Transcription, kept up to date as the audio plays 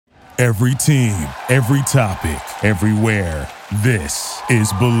Every team, every topic, everywhere. This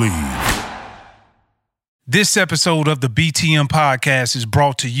is Believe. This episode of the BTM podcast is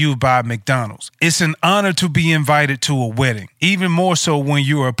brought to you by McDonald's. It's an honor to be invited to a wedding, even more so when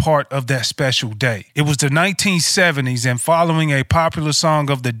you're a part of that special day. It was the 1970s, and following a popular song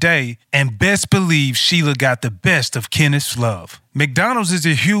of the day, and best believe Sheila got the best of Kenneth's love. McDonald's is a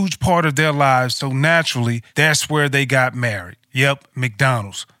huge part of their lives, so naturally, that's where they got married. Yep,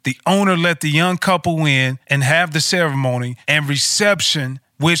 McDonald's. The owner let the young couple in and have the ceremony and reception,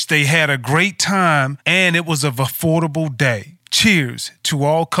 which they had a great time, and it was an affordable day. Cheers to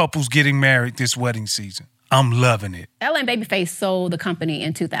all couples getting married this wedding season. I'm loving it. LA and Babyface sold the company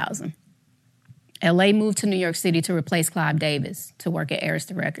in 2000. LA moved to New York City to replace Clive Davis to work at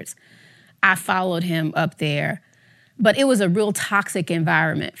Arista Records. I followed him up there, but it was a real toxic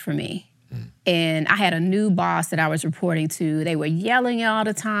environment for me. And I had a new boss that I was reporting to. They were yelling all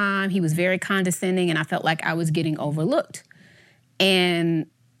the time. He was very condescending, and I felt like I was getting overlooked. And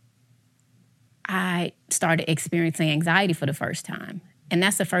I started experiencing anxiety for the first time. And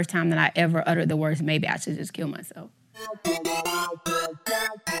that's the first time that I ever uttered the words, maybe I should just kill myself.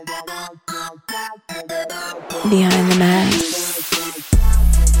 Behind the Mask.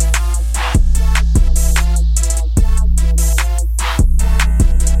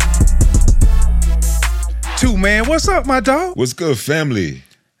 Two, man, what's up, my dog? What's good, family?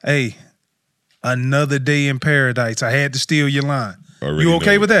 Hey, another day in paradise. I had to steal your line. Already You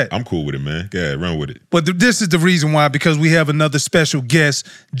okay know. with that? I'm cool with it, man. Go ahead, run with it. But this is the reason why, because we have another special guest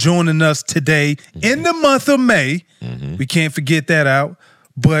joining us today in the month of May. We can't forget that out.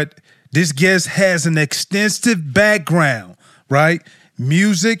 But this guest has an extensive background, right?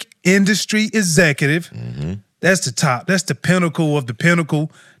 Music industry executive. That's the top. That's the pinnacle of the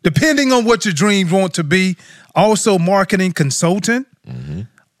pinnacle, depending on what your dreams want to be. Also, marketing consultant.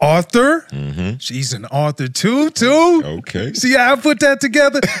 Author. She's an author too. Okay. See how I put that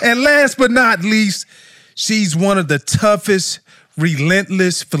together? And last but not least, she's one of the toughest,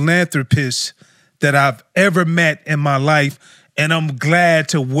 relentless philanthropists that I've ever met in my life. And I'm glad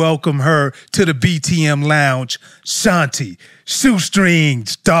to welcome her to the BTM Lounge, Shanti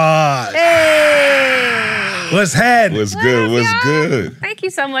Shoestrings Dodge. Hey! What's happening? What's good? What's y'all? good? Thank you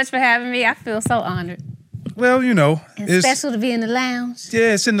so much for having me. I feel so honored. Well, you know, It's special to be in the lounge.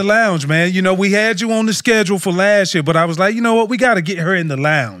 Yeah, it's in the lounge, man. You know, we had you on the schedule for last year, but I was like, you know what? We got to get her in the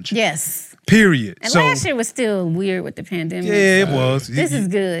lounge. Yes. Period. And last year was still weird with the pandemic. Yeah, it was. This is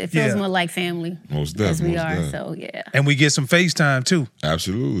good. It feels Yeah. more like family. Most as we definitely. are. So, yeah. And we get some FaceTime, too.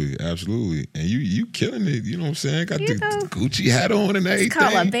 Absolutely. And you killing it. You know what I'm saying? Got You the know. Gucci hat on and everything. It's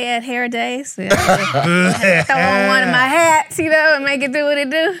called a bad hair day. So throw on one of my hats, and make it do what it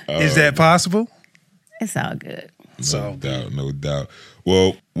do. Is that possible? It's all good. No doubt.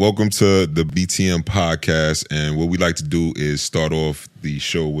 Well, welcome to the BTM podcast. And what we like to do is start off the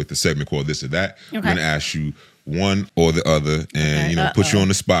show with a segment called This or That. Okay. We're going to ask you one or the other and, put you on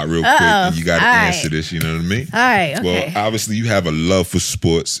the spot real quick. And you got to answer this, you know what I mean? All right, okay. Well, obviously you have a love for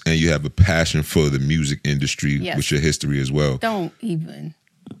sports and you have a passion for the music industry, Yes. with your history as well. Don't even.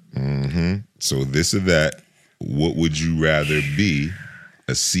 So this or that, what would you rather be,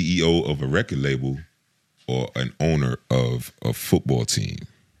 a CEO of a record label or an owner of a football team?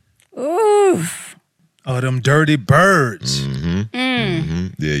 Ooh. Oh, them dirty birds. Yeah,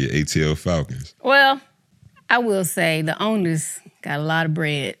 your ATL Falcons. Well, I will say the owners got a lot of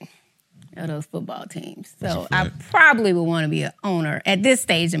bread of those football teams. So I probably would want to be an owner at this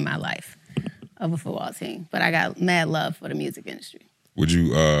stage in my life of a football team. But I got mad love for the music industry. Would you,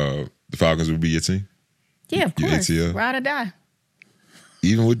 the Falcons would be your team? Yeah, of Your course. ATL? Ride or die.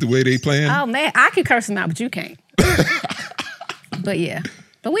 Even with the way they playing? Oh, man. I can curse them out, but you can't. But, yeah.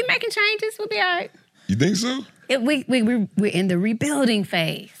 But we making changes. We'll be all right. You think so? We're in the rebuilding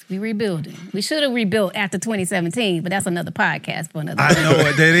phase. We rebuilding. We should have rebuilt after 2017, but that's another podcast for another I know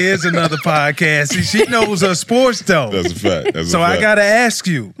it. That is another podcast. See, she knows her sports, though. That's a fact. I got to ask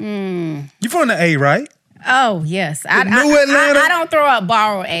you. You from the A, right? Oh, yes. I New Atlanta? I don't throw up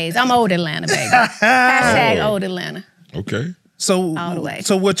borrowed A's. I'm old Atlanta, baby. Hashtag old Atlanta. Okay. So, All the way.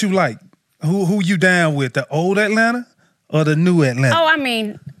 So what you like? Who you down with? The old Atlanta or the new Atlanta? Oh, I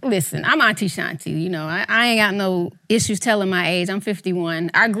mean, listen, I'm Auntie Shanti. You know, I ain't got no issues telling my age. I'm 51.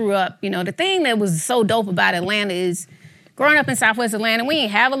 I grew up, the thing that was so dope about Atlanta is growing up in Southwest Atlanta, we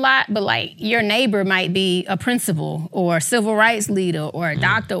ain't have a lot, but like your neighbor might be a principal or a civil rights leader or a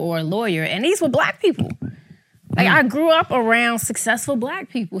doctor or a lawyer. And these were Black people. Like I grew up around successful Black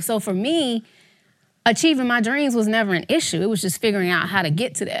people. So for me, achieving my dreams was never an issue. It was just figuring out how to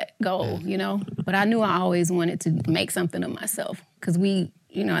get to that goal, But I knew I always wanted to make something of myself because we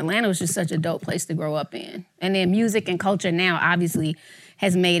Atlanta was just such a dope place to grow up in. And then music and culture now obviously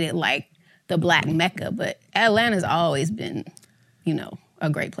has made it like the Black Mecca, but Atlanta's always been, a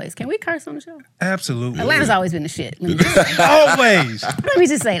great place. Can we curse on the show? Absolutely. Atlanta's always been the shit. Let me just say Always. Let me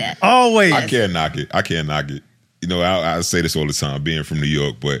just say that. Always. I can't knock it. I say this all the time, being from New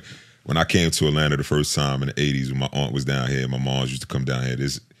York, but when I came to Atlanta the first time in the 80s when my aunt was down here, my mom used to come down here,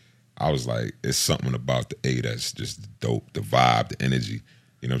 I was like, it's something about the A that's just dope, the vibe, the energy.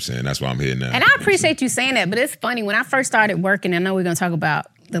 You know what I'm saying? That's why I'm here now. And I appreciate you saying that, but it's funny. When I first started working, I know we're going to talk about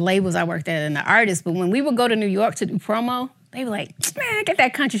the labels I worked at and the artists, but when we would go to New York to do promo, they were like, man, get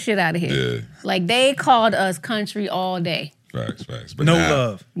that country shit out of here. Yeah. Like, they called us country all day. Facts. But No now,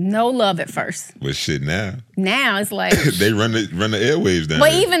 love. No love at first. But shit now. Now it's like... they run the airwaves down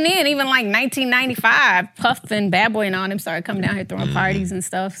But here. even then, even like 1995, Puff and Bad Boy and all them started coming down here throwing parties and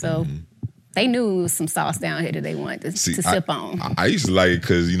stuff, so... They knew it was some sauce down here that they wanted to sip on. I used to like it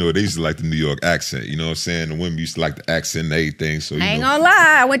because, they used to like the New York accent. You know what I'm saying? The women used to like the accent and everything. So, I ain't gonna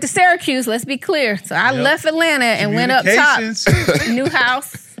lie, I went to Syracuse, let's be clear. So I left Atlanta and went up top, new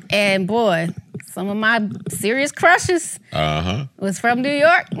house, and boy, some of my serious crushes was from New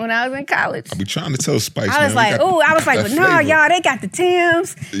York when I was in college. I be trying to tell Spice, I was like, but no, y'all, they got the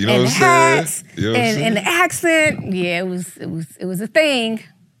Timbs You know and what the I'm saying? hats You know what I'm saying? and the accent. Yeah, it was a thing.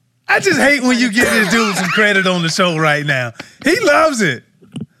 I just hate when you give this dude some credit on the show right now. He loves it.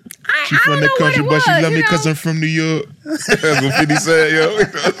 She from the country, but she love me because I'm from New York. That's what 50 said, yo. You know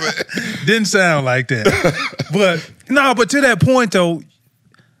what I'm saying? Didn't sound like that. But to that point though,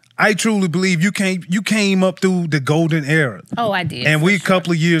 I truly believe you came up through the golden era. Oh, I did. And we a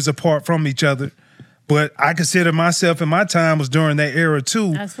couple of years apart from each other. But I consider myself and my time was during that era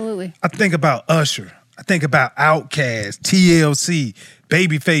too. Absolutely. I think about Usher. I think about Outkast, TLC,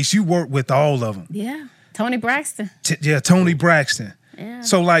 Babyface. You worked with all of them. Yeah. Tony Braxton. Tony Braxton. Yeah.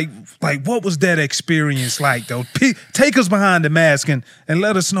 So like what was that experience like though? Take us behind the mask and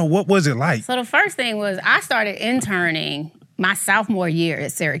let us know what was it like. So the first thing was I started interning my sophomore year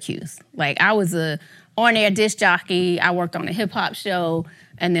at Syracuse. Like I was a on-air disc jockey. I worked on a hip hop show,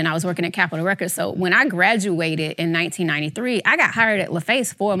 and then I was working at Capitol Records. So when I graduated in 1993, I got hired at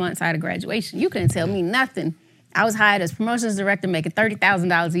LaFace 4 months out of graduation. You couldn't tell me nothing. I was hired as promotions director making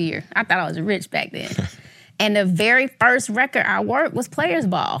 $30,000 a year. I thought I was rich back then. And the very first record I worked was Players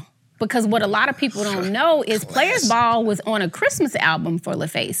Ball. Because what a lot of people don't know is Players Ball was on a Christmas album for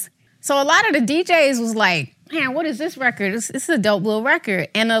LaFace. So a lot of the DJs was like, man, what is this record? It's a dope little record.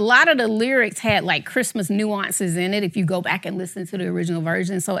 And a lot of the lyrics had like Christmas nuances in it if you go back and listen to the original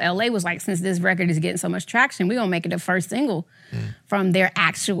version. So LA was like, since this record is getting so much traction, we're gonna make it the first single from their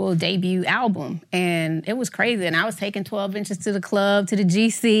actual debut album. And it was crazy. And I was taking 12 inches to the club, to the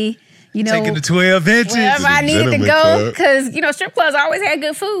GC, taking the 12 inches. Wherever I needed to go, Club. because, strip clubs always had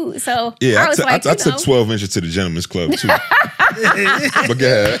good food. So Yeah, I was I took 12 inches to the Gentleman's Club too. But go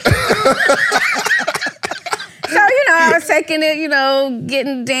ahead. So, I was taking it,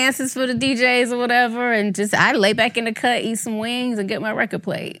 getting dances for the DJs or whatever, and I'd lay back in the cut, eat some wings, and get my record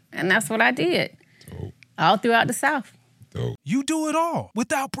played. And that's what I did. Dope. All throughout the South. Dope. You do it all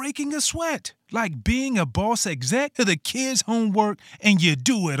without breaking a sweat. Like being a boss exec to the kids' homework, and you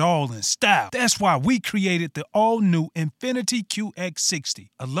do it all in style. That's why we created the all-new Infiniti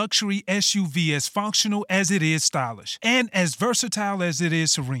QX60, a luxury SUV as functional as it is stylish, and as versatile as it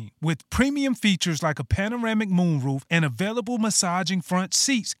is serene, with premium features like a panoramic moonroof and available massaging front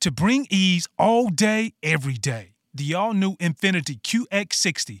seats to bring ease all day, every day. The all-new Infiniti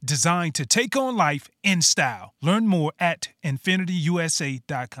QX60, designed to take on life in style. Learn more at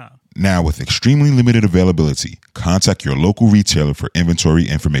InfinityUSA.com. Now with extremely limited availability, contact your local retailer for inventory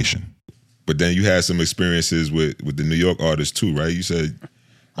information. But then you had some experiences with the New York artists too, right? You said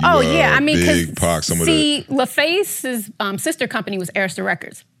Big Pac, LaFace's sister company was Arista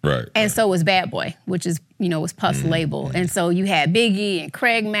Records. Right. And so was Bad Boy, which is, was Puff's label. And so you had Biggie and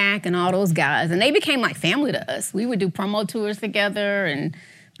Craig Mack and all those guys. And they became like family to us. We would do promo tours together and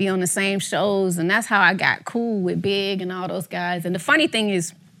be on the same shows. And that's how I got cool with Big and all those guys. And the funny thing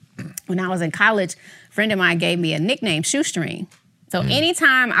is, when I was in college, a friend of mine gave me a nickname, Shoestring. So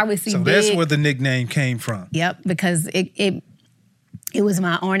anytime I would see Big... So that's where the nickname came from. Yep, because it was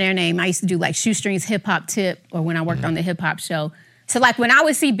my on-air name. I used to do like Shoestring's Hip Hop Tip, or when I worked on the hip hop show. So like when I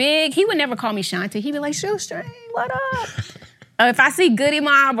would see Big, he would never call me Shanti. He'd be like, Shoestring, what up? If I see Goody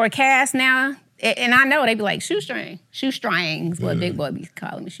Mob or Cass now, and I know they'd be like, Shoestring. Shoestrings, what Big Boy be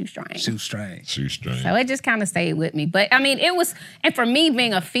calling me, Shoestring. Shoestring. So it just kind of stayed with me. But I mean, it was, and for me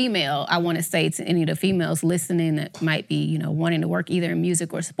being a female, I want to say to any of the females listening that might be, wanting to work either in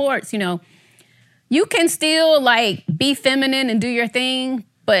music or sports, you can still like be feminine and do your thing,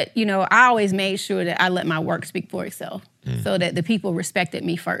 but you know, I always made sure that I let my work speak for itself so that the people respected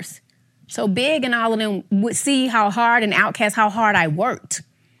me first. So Big and all of them would see how hard and Outkast, how hard I worked.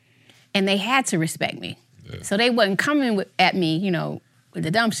 And they had to respect me. Yeah. So they wasn't coming at me, you know, with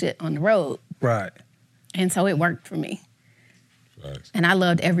the dumb shit on the road. Right. And so it worked for me. Right. And I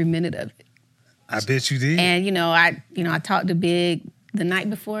loved every minute of it. I bet you did. And I talked to Big the night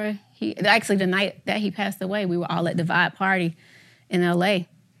before the night that he passed away. We were all at the Vibe party in LA.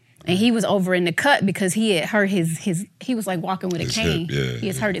 And he was over in the cut because he had hurt he was like walking with a cane. He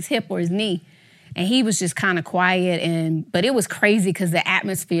has hurt his hip or his knee. And he was just kind of quiet but it was crazy because the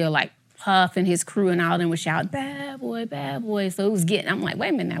atmosphere, like Puff and his crew and all of them were shouting, bad boy, bad boy. So it was I'm like, wait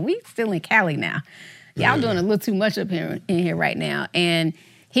a minute now, we still in Cali now. Y'all doing a little too much up here in here right now. And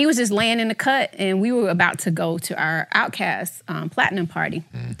he was just laying in the cut, and we were about to go to our Outkast platinum party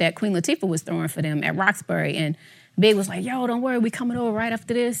that Queen Latifah was throwing for them at Roxbury. And Big was like, yo, don't worry, we coming over right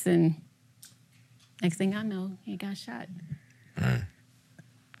after this. And next thing I know, he got shot. Man.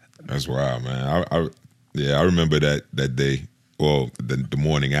 That's wild, man. I remember that day. Well, the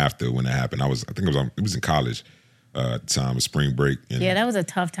morning after when it happened, it was in college at the time of spring break. Yeah, that was a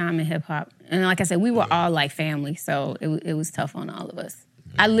tough time in hip hop. And like I said, we were all like family, so it was tough on all of us.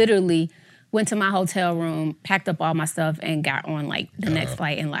 Yeah. I literally went to my hotel room, packed up all my stuff, and got on like the next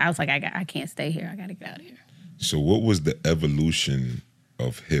flight. And I was like, I can't stay here. I got to get out of here. So what was the evolution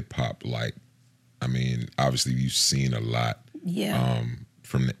of hip hop like? I mean, obviously you've seen a lot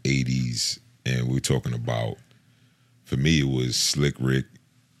from the 80s, and we're talking about, for me, it was Slick Rick,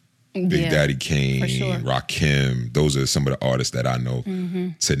 Big Daddy Kane, sure. Rakim. Those are some of the artists that I know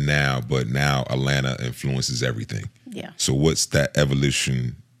to now, but now Atlanta influences everything. Yeah. So what's that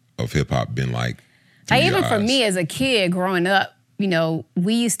evolution of hip hop been like? Even for me as a kid growing up, you know,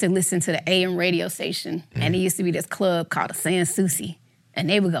 we used to listen to the AM radio station, and there used to be this club called the Sans Souci, and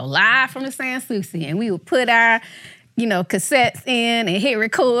they would go live from the Sans Souci, and we would put our, you know, cassettes in and hit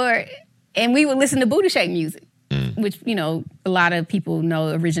record, and we would listen to booty shake music, which, you know, a lot of people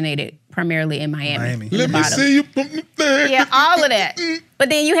know originated primarily in Miami. Let me see you put me there. Yeah, all of that. But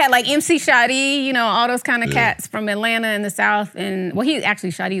then you had like MC Shadi, you know, all those kind of cats from Atlanta in the South. And, well,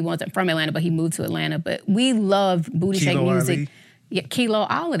 Shadi wasn't from Atlanta, but he moved to Atlanta. But we loved booty shake music. Ali. Yeah, Kilo,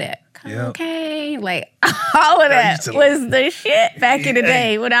 all of that. Okay, like all of that was the shit back in the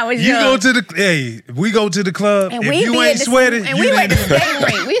day when I was young. We go to the club, and if you ain't sweating, and we went to the skating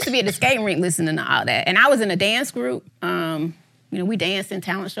rink. We used to be at the skating rink listening to all that. And I was in a dance group. You know, we danced in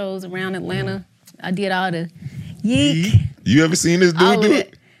talent shows around Atlanta. I did all the yeek. You ever seen this dude do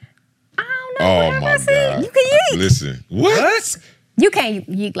it? I don't know. Oh my God. You can yeek. Listen, what? You can't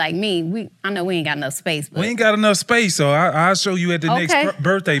yeek like me. I know we ain't got enough space. But. We ain't got enough space, so I'll show you at the next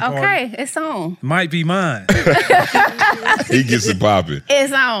birthday party. Okay, it's on. Might be mine. He gets it popping.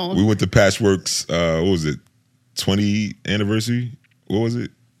 It's on. We went to Patchwork's, what was it, 20th anniversary? What was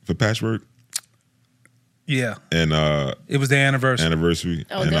it for Patchwork? Yeah. And it was the anniversary.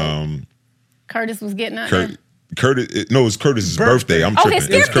 Oh, and Curtis was getting out there? It was Curtis's birthday. I'm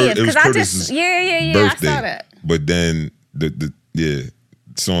tripping. It was Curtis's birthday. I saw that. But then the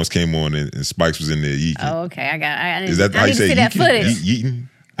songs came on and Spikes was in there yeeking. Oh, okay. Is that how you say see that footage. Yeeting?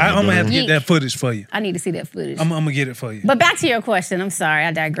 I'm going to have to get that footage for you. I need to see that footage. I'm going to get it for you. But back to your question. I'm sorry,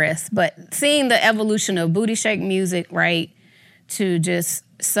 I digress. But seeing the evolution of booty shake music, right, to just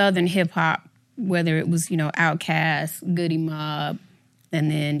Southern hip hop, whether it was, you know, Outkast, Goody Mob,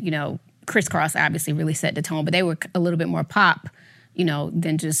 and then, you know, Criss Cross obviously really set the tone, but they were a little bit more pop, you know,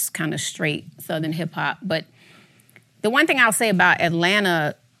 than just kind of straight Southern hip hop. But the one thing I'll say about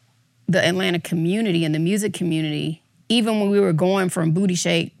Atlanta, the Atlanta community and the music community, even when we were going from booty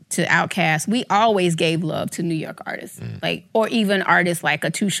shake to Outkast, we always gave love to New York artists, like, or even artists like a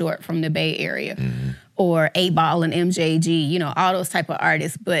Too Short from the Bay Area, or 8Ball and MJG, you know, all those type of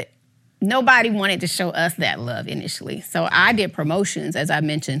artists. But nobody wanted to show us that love initially. So I did promotions, as I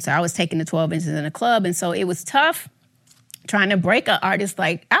mentioned. So I was taking the 12 inches in a club. And so it was tough trying to break an artist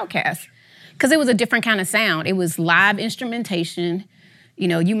like Outkast because it was a different kind of sound. It was live instrumentation. You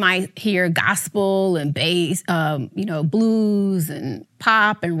know, you might hear gospel and bass, you know, blues and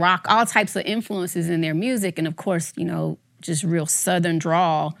pop and rock, all types of influences in their music. And of course, you know, just real Southern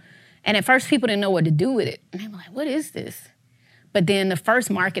drawl. And at first people didn't know what to do with it. And they were like, what is this? But then the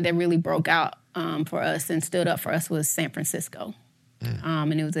first market that really broke out for us and stood up for us was San Francisco.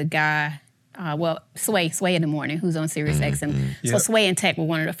 And it was a guy, Sway in the Morning, who's on Sirius XM. So Sway and Tech were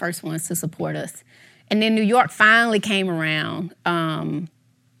one of the first ones to support us. And then New York finally came around,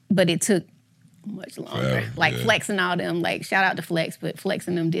 but it took much longer. Flex and all them, like shout out to Flex, but Flex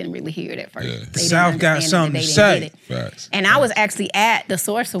and them didn't really hear it at first. Yeah. They The South got something to say. Facts. And I was actually at the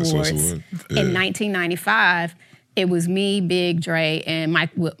Source Awards Award. in 1995. It was me, Big Dre, and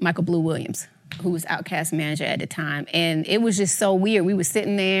Michael Blue Williams, who was Outkast manager at the time. And it was just so weird. We were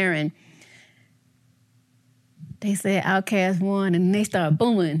sitting there and they said Outkast won and they started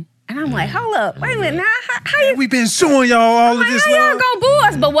booing. And I'm like, hold up, wait a minute, now, how you... We've been suing y'all all of this How y'all long. gonna boo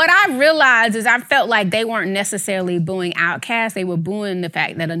us? But what I realized is I felt like they weren't necessarily booing Outkast. They were booing the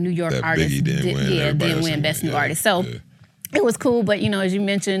fact that a New York That artist Biggie didn't win, everybody else win Best New yeah, Artist. So yeah. it was cool, but as you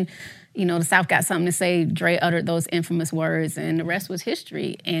mentioned, the South got something to say. Dre uttered those infamous words, and the rest was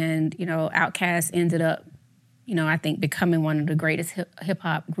history. And, Outkast ended up, I think becoming one of the greatest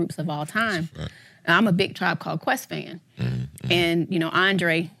hip-hop groups of all time. Right. I'm a big Tribe Called Quest fan. Mm-hmm. And,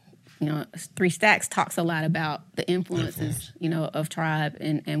 Andre, 3 Stacks talks a lot about the influences, of Tribe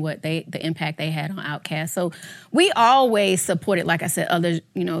and what the impact they had on Outkast. So we always supported, like I said, other,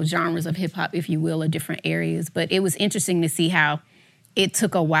 genres of hip hop, if you will, or different areas. But it was interesting to see how it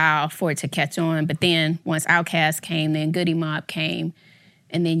took a while for it to catch on. But then once Outkast came, then Goody Mob came,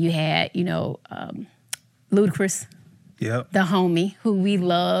 and then you had, Ludacris. Yep. The homie who we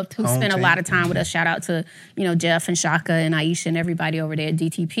loved, who spent a team. lot of time with us. Shout out to, Jeff and Shaka and Aisha and everybody over there at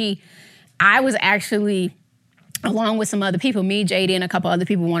DTP. I was actually, along with some other people, me, JD, and a couple other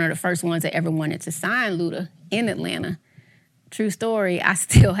people, one of the first ones that ever wanted to sign Luda in Atlanta. True story, I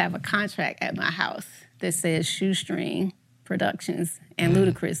still have a contract at my house that says Shoestring Productions and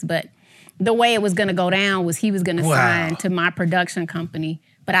Ludacris. But the way it was going to go down was he was going to sign to my production company,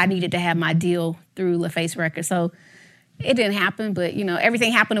 but I needed to have my deal through LaFace Records. So it didn't happen, but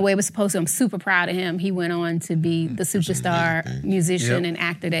everything happened the way it was supposed to. I'm super proud of him. He went on to be the superstar musician and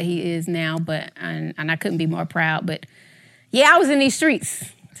actor that he is now, and I couldn't be more proud. But yeah, I was in these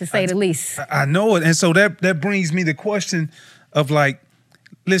streets, to say the least. I know it. And so that brings me the question of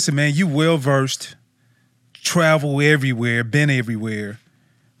listen, man, you well-versed, travel everywhere, been everywhere,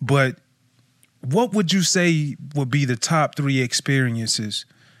 but what would you say would be the top 3 experiences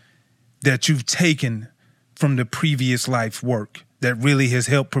that you've taken from the previous life work that really has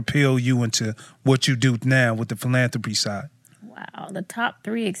helped propel you into what you do now with the philanthropy side? Wow, the top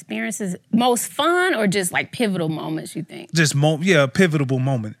 3 experiences, most fun or just pivotal moments, you think? Just a pivotal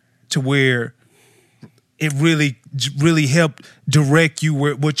moment to where it really helped direct you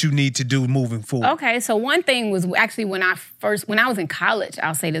what you need to do moving forward. Okay, so one thing was actually when I was in college,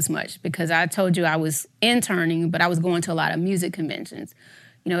 I'll say this much, because I told you I was interning, but I was going to a lot of music conventions.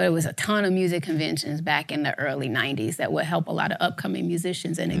 There was a ton of music conventions back in the early 90s that would help a lot of upcoming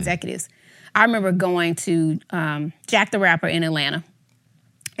musicians and executives. I remember going to Jack the Rapper in Atlanta,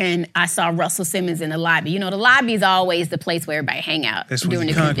 and I saw Russell Simmons in the lobby. The lobby is always the place where everybody hang out That's where during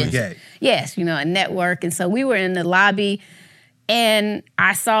you the convention. congregate. Yes, a network. And so we were in the lobby, and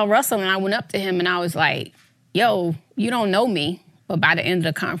I saw Russell, and I went up to him, and I was like, yo, you don't know me, but by the end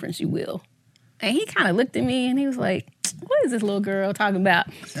of the conference, you will. And he kind of looked at me, and he was like, what is this little girl talking about?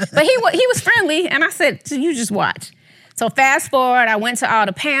 But he was friendly, and I said, you just watch. So fast forward, I went to all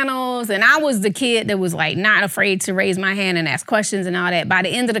the panels, and I was the kid that was not afraid to raise my hand and ask questions and all that. By the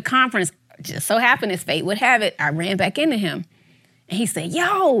end of the conference, just so happened as fate would have it, I ran back into him. And he said,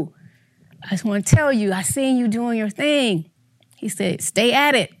 yo, I just want to tell you, I seen you doing your thing. He said, stay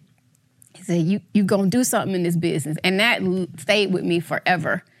at it. He said, you gonna do something in this business. And that stayed with me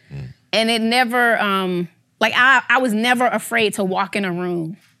forever. And it never, I was never afraid to walk in a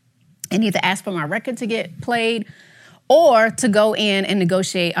room and either ask for my record to get played or to go in and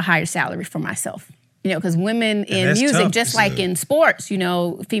negotiate a higher salary for myself. Because women in music, tough. just like in sports,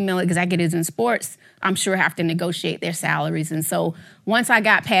 female executives in sports, I'm sure have to negotiate their salaries. And so once I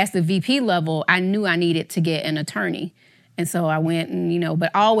got past the VP level, I knew I needed to get an attorney. And so I went and,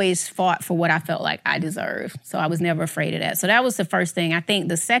 but always fought for what I felt like I deserved. So I was never afraid of that. So that was the first thing. I think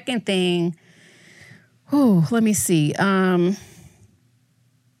the second thing, let me see.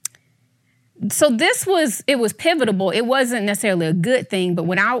 So it was pivotal. It wasn't necessarily a good thing, but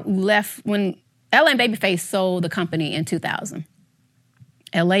when LA and Babyface sold the company in 2000,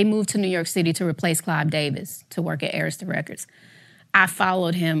 LA moved to New York City to replace Clive Davis to work at Arista Records. I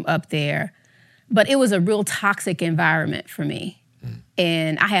followed him up there. But it was a real toxic environment for me.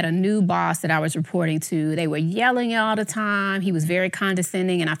 And I had a new boss that I was reporting to. They were yelling all the time. He was very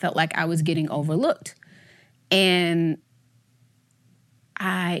condescending, and I felt like I was getting overlooked. And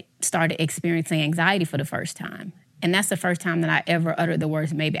I started experiencing anxiety for the first time. And that's the first time that I ever uttered the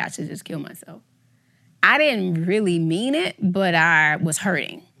words, maybe I should just kill myself. I didn't really mean it, but I was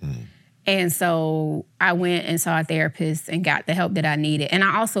hurting. And so I went and saw a therapist and got the help that I needed. And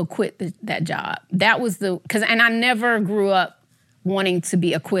I also quit that job. That was and I never grew up wanting to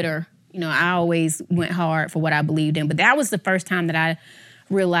be a quitter. You know, I always went hard for what I believed in. But that was the first time that I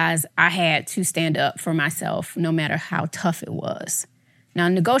realized I had to stand up for myself no matter how tough it was. Now,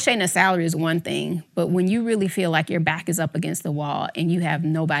 negotiating a salary is one thing, but when you really feel like your back is up against the wall and you have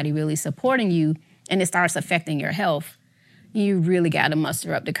nobody really supporting you and it starts affecting your health, you really got to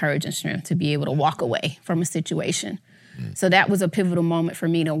muster up the courage and strength to be able to walk away from a situation. So that was a pivotal moment for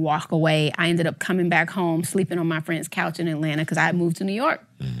me to walk away. I ended up coming back home, sleeping on my friend's couch in Atlanta because I had moved to New York.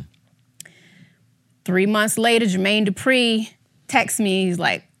 3 months later, Jermaine Dupri texts me. He's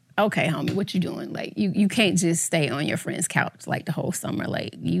like, okay, homie, what you doing? Like, you can't just stay on your friend's couch like the whole summer.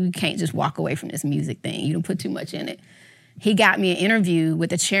 Like, you can't just walk away from this music thing. You don't put too much in it. He got me an interview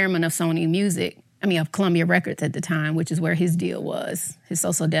with the chairman of Sony Music, of Columbia Records at the time, which is where his deal was, his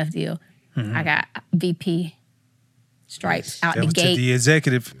So Def deal. I got VP stripes out the gate. The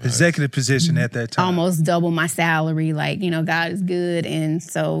executive position at that time. Almost double my salary. Like, God is good. And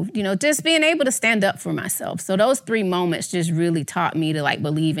so, just being able to stand up for myself. So those 3 moments just really taught me to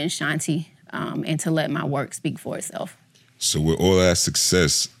believe in Shanti and to let my work speak for itself. So with all that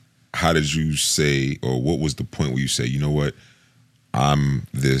success, how did you say, or what was the point where you say, you know what, I'm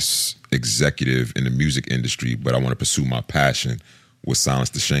this executive in the music industry, but I want to pursue my passion with Silence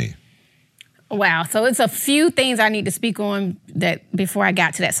the Shame? Wow. So it's a few things I need to speak on that before I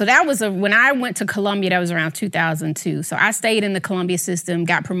got to that. So that was when I went to Columbia, that was around 2002. So I stayed in the Columbia system,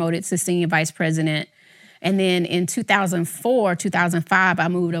 got promoted to senior vice president. And then in 2004, 2005, I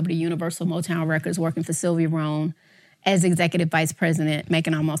moved over to Universal Motown Records, working for Sylvia Rhone as executive vice president,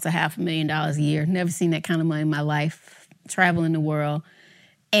 making almost $500,000 a year. Never seen that kind of money in my life, traveling the world.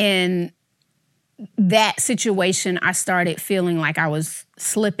 And that situation, I started feeling like I was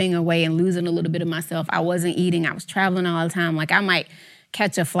slipping away and losing a little bit of myself. I wasn't eating. I was traveling all the time. Like, I might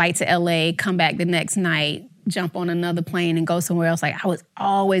catch a flight to LA, come back the next night, jump on another plane and go somewhere else. Like, I was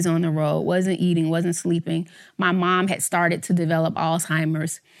always on the road, wasn't eating, wasn't sleeping. My mom had started to develop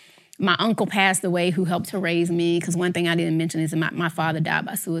Alzheimer's. My uncle passed away, who helped to raise me, because one thing I didn't mention is that my father died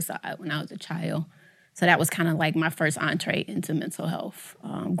by suicide when I was a child. So that was kind of like my first entree into mental health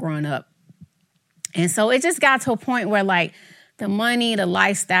growing up. And so it just got to a point where, like, the money, the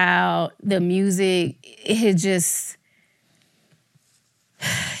lifestyle, the music, it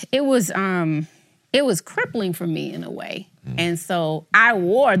was crippling for me in a way. And so I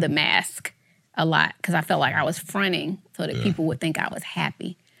wore the mask a lot because I felt like I was fronting so that people would think I was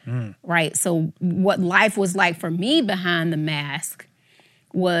happy, right? So what life was like for me behind the mask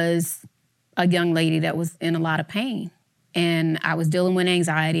was a young lady that was in a lot of pain. And I was dealing with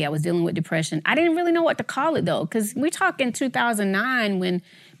anxiety. I was dealing with depression. I didn't really know what to call it, though, because we talk in 2009 when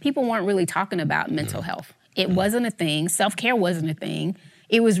people weren't really talking about mental health. It wasn't a thing. Self-care wasn't a thing.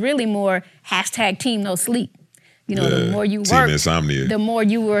 It was really more #team no sleep. The more you Team worked, insomnia. the more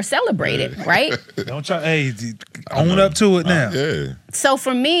you were celebrated, right? Don't try. Own up to it now. So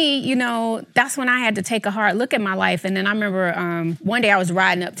for me, that's when I had to take a hard look at my life. And then I remember one day I was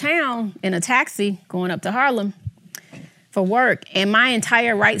riding uptown in a taxi going up to Harlem for work, and my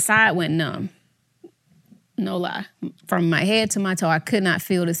entire right side went numb. No lie. From my head to my toe, I could not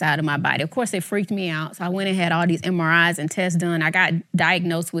feel the side of my body. Of course, it freaked me out. So I went and had all these MRIs and tests done. I got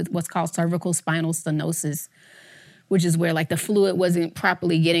diagnosed with what's called cervical spinal stenosis, which is where, like, the fluid wasn't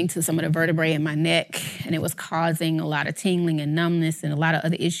properly getting to some of the vertebrae in my neck, and it was causing a lot of tingling and numbness and a lot of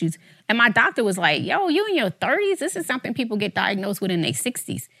other issues. And my doctor was like, yo, you in your 30s? This is something people get diagnosed with in their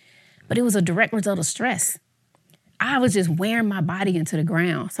 60s. But it was a direct result of stress. I was just wearing my body into the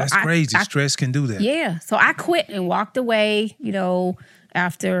ground. So That's crazy. Stress can do that. Yeah. So I quit and walked away,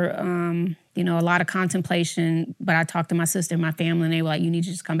 after, a lot of contemplation. But I talked to my sister and my family, and they were like, you need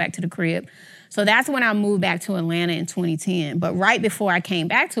to just come back to the crib. So that's when I moved back to Atlanta in 2010. But right before I came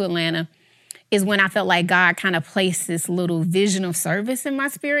back to Atlanta is when I felt like God kind of placed this little vision of service in my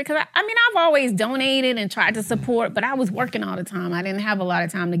spirit. Because, I've always donated and tried to support, but I was working all the time. I didn't have a lot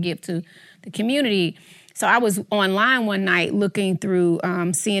of time to give to the community. So I was online one night looking through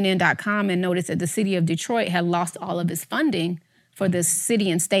CNN.com and noticed that the city of Detroit had lost all of its funding for the city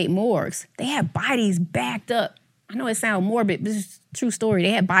and state morgues. They had bodies backed up. I know it sounds morbid, but this is a true story.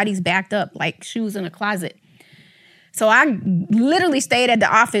 They had bodies backed up like shoes in a closet. So I literally stayed at the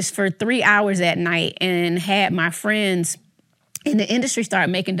office for 3 hours at night and had my friends in the industry start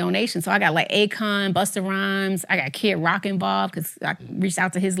making donations. So I got like Akon, Busta Rhymes, I got Kid Rock involved because I reached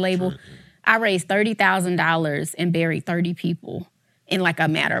out to his label. I raised $30,000 and buried 30 people in like a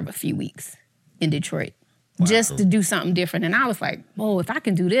matter of a few weeks in Detroit, just to do something different. And I was like, whoa, if I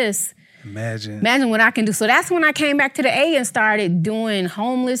can do this, Imagine what I can do. So that's when I came back to the A and started doing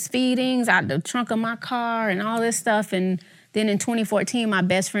homeless feedings out the trunk of my car and all this stuff. And then in 2014, my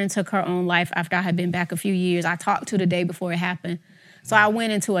best friend took her own life after I had been back a few years. I talked to the day before it happened. So I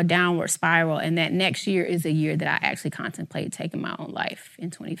went into a downward spiral, and that next year is a year that I actually contemplated taking my own life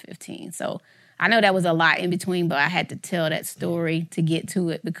in 2015. So I know that was a lot in between, but I had to tell that story to get to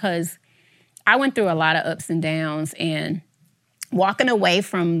it because I went through a lot of ups and downs, and walking away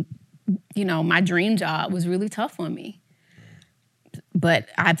from, my dream job was really tough on me. But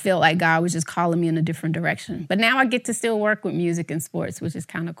I felt like God was just calling me in a different direction. But now I get to still work with music and sports, which is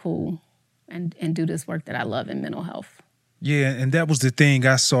kind of cool, and do this work that I love in mental health. Yeah, and that was the thing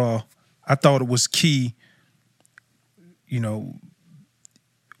I saw. I thought it was key, when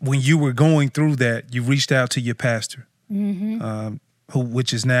you were going through that, you reached out to your pastor,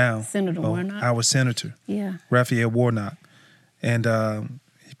 which is now Senator Warnock. Our senator, Raphael Warnock. And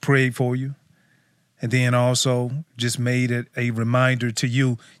he prayed for you. And then also just made it a reminder to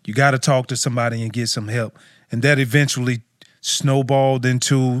you, you got to talk to somebody and get some help. And that eventually snowballed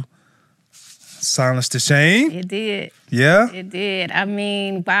into Silence the Shame. It did. Yeah? It did. I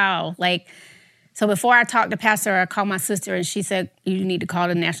mean, wow. So before I talked to Pastor, I called my sister, and she said, you need to call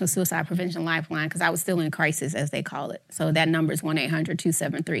the National Suicide Prevention Lifeline, because I was still in crisis, as they call it. So that number is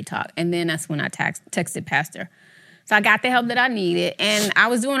 1-800-273-TALK. And then that's when I texted Pastor. So I got the help that I needed. And I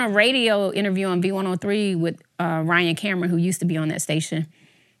was doing a radio interview on V103 with Ryan Cameron, who used to be on that station.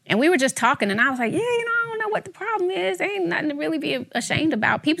 And we were just talking, and I was like, I don't know what the problem is. There ain't nothing to really be ashamed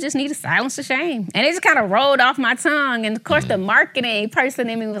about. People just need to silence the shame. And it just kind of rolled off my tongue. And, of course, the marketing person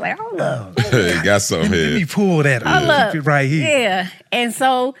in me was like, hold up. Hey, got something here. Let me pull that up. Keep it right here. Yeah. And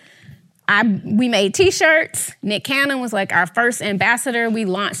so we made T-shirts. Nick Cannon was like our first ambassador. We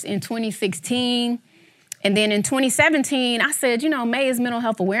launched in 2016. And then in 2017, I said, May is Mental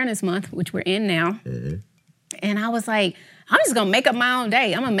Health Awareness Month, which we're in now. Mm-hmm. And I was like, I'm just going to make up my own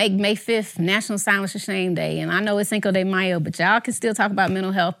day. I'm going to make May 5th National Silence the Shame Day. And I know it's Cinco de Mayo, but y'all can still talk about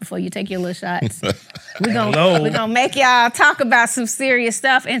mental health before you take your little shots. We're going to make y'all talk about some serious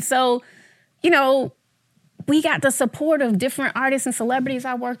stuff. And so, we got the support of different artists and celebrities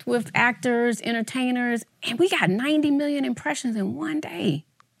I worked with, actors, entertainers, and we got 90 million impressions in one day.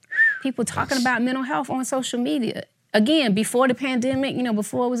 People talking about mental health on social media. Again, before the pandemic,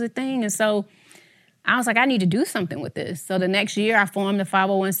 before it was a thing. And so I was like, I need to do something with this. So the next year I formed the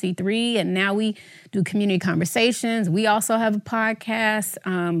 501c3, and now we do community conversations. We also have a podcast.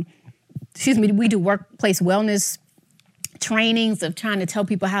 We do workplace wellness trainings of trying to tell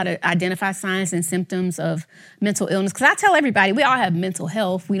people how to identify signs and symptoms of mental illness. Because I tell everybody, we all have mental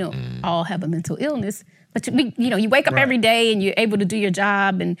health. We don't all have a mental illness. But you wake up every day and you're able to do your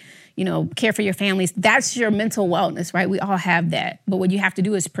job and, care for your families. That's your mental wellness, right? We all have that. But what you have to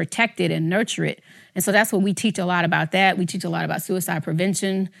do is protect it and nurture it. And so that's what we teach a lot about that. We teach a lot about suicide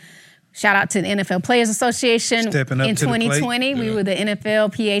prevention. Shout out to the NFL Players Association. Stepping up in to 2020, we were the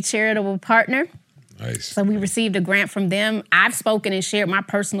NFLPA charitable partner. Nice. So we received a grant from them. I've spoken and shared my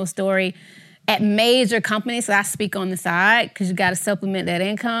personal story at major companies, so I speak on the side because you got to supplement that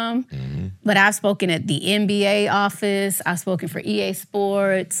income. Mm-hmm. But I've spoken at the NBA office. I've spoken for EA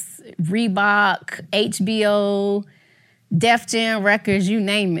Sports, Reebok, HBO, Def Jam Records, you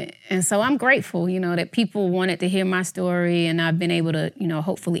name it. And so I'm grateful, that people wanted to hear my story, and I've been able to,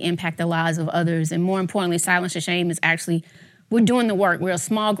 hopefully impact the lives of others. And more importantly, Silence the Shame is actually, we're doing the work. We're a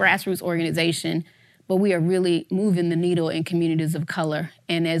small grassroots organization, but we are really moving the needle in communities of color.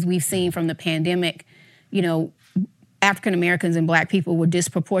 And as we've seen from the pandemic, African Americans and Black people were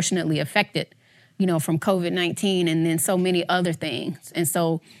disproportionately affected, from COVID-19 and then so many other things. And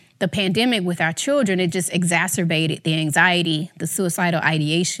so the pandemic with our children, it just exacerbated the anxiety, the suicidal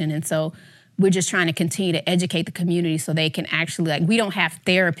ideation. And so we're just trying to continue to educate the community so they can actually, we don't have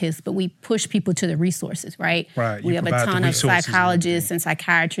therapists, but we push people to the resources, right? Right. We have a ton of psychologists and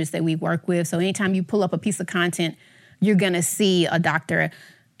psychiatrists that we work with. So anytime you pull up a piece of content, you're going to see a Dr.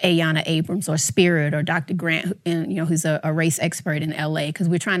 Ayanna Abrams or Spirit or Dr. Grant, who's a race expert in LA, because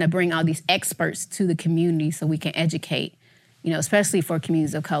we're trying to bring all these experts to the community so we can educate, especially for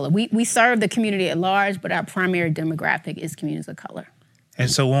communities of color. We serve the community at large, but our primary demographic is communities of color.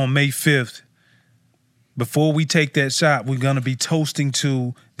 And so on May 5th, before we take that shot, we're going to be toasting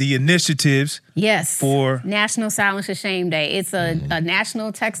to the initiatives. Yes. For National Silence the Shame Day. It's a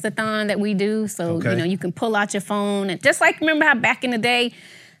national textathon that we do. So, you can pull out your phone. And just like, remember how back in the day,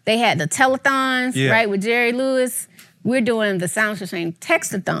 they had the telethons, right, with Jerry Lewis? We're doing the Silence the Shame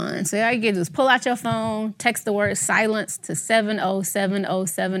textathon. So all you get is pull out your phone, text the word silence to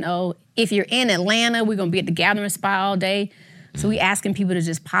 707070. If you're in Atlanta, we're going to be at the Gathering Spot all day. So we asking people to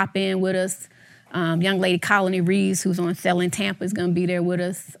just pop in with us. Young lady Colony Reeves, who's on Selling Tampa, is going to be there with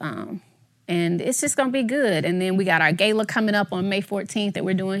us. And it's just going to be good. And then we got our gala coming up on May 14th that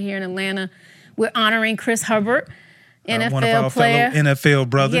we're doing here in Atlanta. We're honoring Chris Hubbard, NFL one of our player. fellow NFL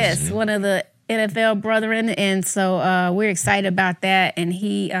brothers. Yes, one of the NFL brethren. And so we're excited about that. And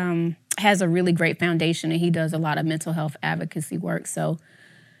he has a really great foundation, and he does a lot of mental health advocacy work. So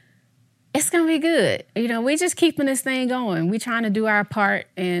it's going to be good. You know, we're just keeping this thing going. We're trying to do our part.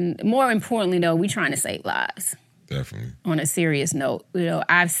 And more importantly, though, we're trying to save lives. Definitely. On a serious note, you know,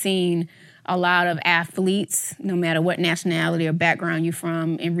 I've seen a lot of athletes, no matter what nationality or background you're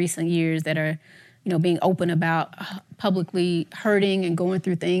from, in recent years that are, you know, being open about publicly hurting and going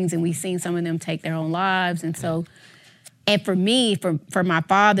through things, and we've seen some of them take their own lives. And so, and for me, for my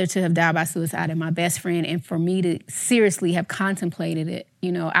father to have died by suicide, and my best friend, and for me to seriously have contemplated it,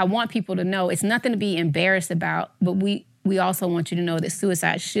 you know, I want people to know it's nothing to be embarrassed about, but we also want you to know that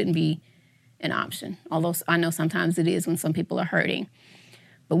suicide shouldn't be an option, although I know sometimes it is when some people are hurting.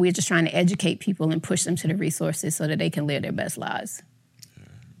 But we're just trying to educate people and push them to the resources so that they can live their best lives.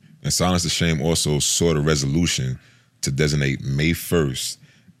 And Silence the Shame also sought a resolution to designate May 1st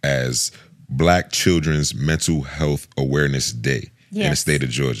as Black Children's Mental Health Awareness Day in the state of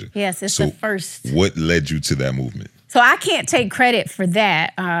Georgia. Yes, it's the first. What led you to that movement? So I can't take credit for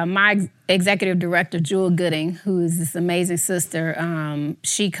that. My executive director, Jewel Gooding, who is this amazing sister,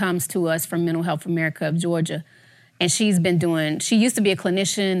 she comes to us from Mental Health America of Georgia. And she used to be a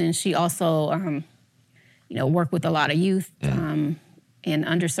clinician, and she also, you know, worked with a lot of youth in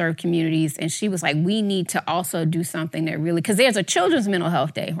underserved communities. And she was like, we need to also do something that really, because there's a Children's Mental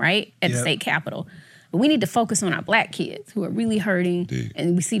Health Day, right, at the state capitol. But we need to focus on our Black kids who are really hurting,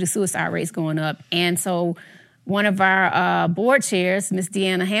 and we see the suicide rates going up. And so one of our board chairs, Ms.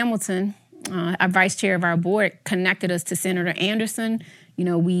 Deanna Hamilton, our vice chair of our board, connected us to Senator Anderson. You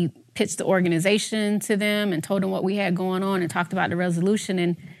know, we pitched the organization to them and told them what we had going on and talked about the resolution.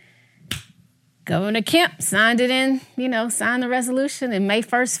 And Governor Kemp signed it in, you know, signed the resolution. And May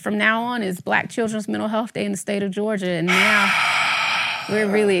 1st from now on is Black Children's Mental Health Day in the state of Georgia. And now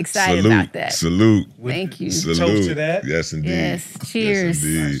we're really excited about that. Salute. Thank you. Salute. Toast to that. Yes, indeed. Yes, cheers.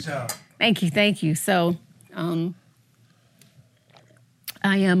 Yes, indeed. Thank you. So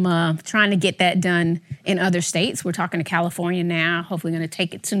I am trying to get that done in other states. We're talking to California now. Hopefully going to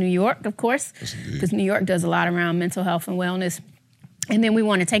take it to New York, of course, because New York does a lot around mental health and wellness. And then we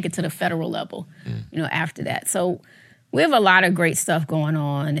want to take it to the federal level, you know, after that. So we have a lot of great stuff going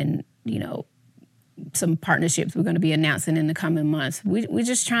on, and, you know, some partnerships we're going to be announcing in the coming months. We're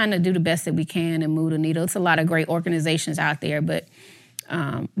just trying to do the best that we can and move the needle. It's a lot of great organizations out there, but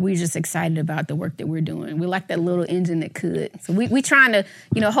we're just excited about the work that we're doing. We're like that little engine that could. So we trying to,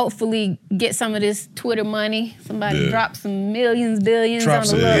 you know, hopefully get some of this Twitter money. Somebody drop some millions, billions on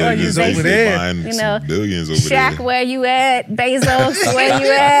the little organization. Over there. You know, billions over Shaq, there. where you at? Bezos, where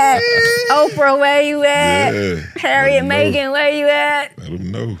you at? Oprah, where you at? Yeah. Harriet, Meghan, where you at? I don't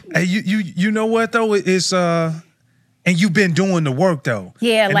know. Hey, you know what though? It's and you've been doing the work though.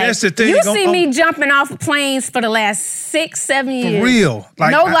 Yeah, and like that's the thing. you see me jumping off of planes for the last 6-7 years. For real.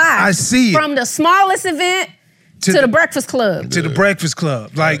 Like, no lie. I see it. From the smallest event to the Breakfast Club. To the Breakfast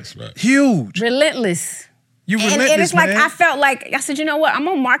Club. Like, right. Huge. Relentless. You relentless, and it's like, man. I felt like, I said, you know what? I'm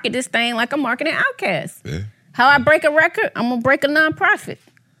going to market this thing like I'm marketing Outkast. Yeah. How I break a record, I'm going to break a nonprofit.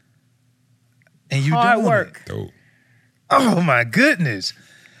 And you Hard doing work. it. Dope. Oh, my goodness.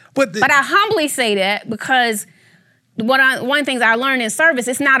 But I humbly say that because one of the things I learned in service,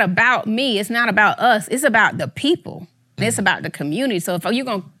 it's not about me. It's not about us. It's about the people. It's about the community. So if you're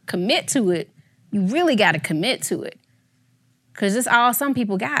going to commit to it, you really got to commit to it. Because it's all some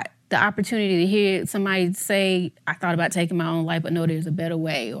people got. The opportunity to hear somebody say, I thought about taking my own life, but no, there's a better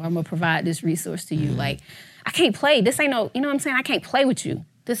way. Or I'm going to provide this resource to you. Like, I can't play. This ain't no, you know what I'm saying? I can't play with you.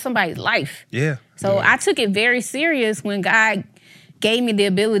 This is somebody's life. yeah. So I took it very serious when God gave me the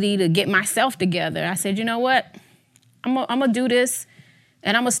ability to get myself together. I said, you know what? I'm gonna do this,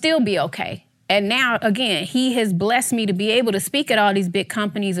 and I'm gonna still be okay. And now, again, he has blessed me to be able to speak at all these big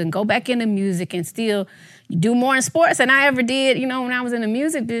companies and go back into music and still do more in sports than I ever did, you know, when I was in the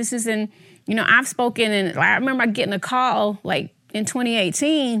music business. And, you know, I've spoken, and I remember getting a call, like, in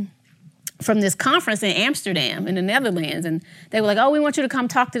 2018 from this conference in Amsterdam in the Netherlands. And they were like, oh, we want you to come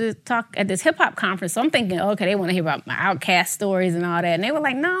talk at this hip-hop conference. So I'm thinking, okay, they want to hear about my Outkast stories and all that. And they were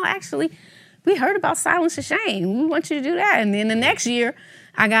like, no, actually, we heard about Silence the Shame. We want you to do that. And then the next year,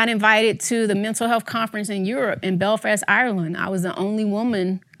 I got invited to the mental health conference in Europe, in Belfast, Ireland. I was the only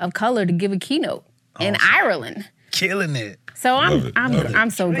woman of color to give a keynote in Ireland. Killing it. So I'm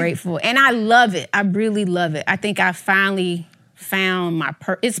so grateful. And I love it. I really love it. I think I finally found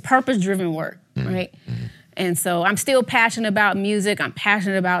it's purpose-driven work, right? And so I'm still passionate about music. I'm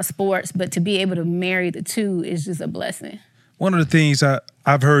passionate about sports, but to be able to marry the two is just a blessing. One of the things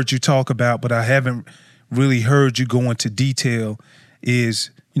I've heard you talk about, but I haven't really heard you go into detail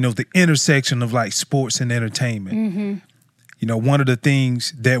is, the intersection of like sports and entertainment. One of the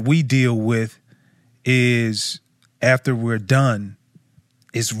things that we deal with is after we're done,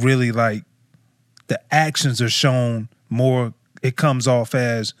 it's really like the actions are shown more. It comes off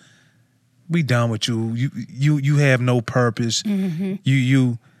as we done with you. You have no purpose.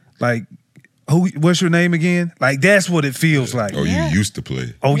 You like what's your name again? Like that's what it feels like. Oh, you used to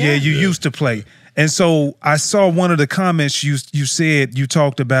play. Oh yeah, you used to play. And so I saw one of the comments you said, you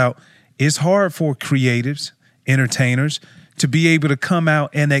talked about it's hard for creatives, entertainers, to be able to come out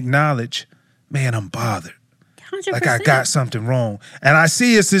and acknowledge, man, I'm bothered. 100%. Like I got something wrong. And I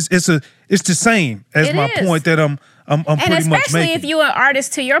see it's the same as my point that I'm and pretty much making. especially if you're an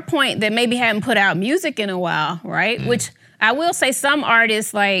artist, to your point, that maybe haven't put out music in a while, right? Which I will say some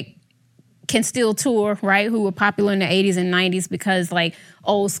artists like can still tour, right? Who were popular in the 80s and 90s because like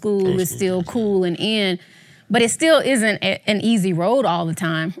old school is still cool and in. But it still isn't an easy road all the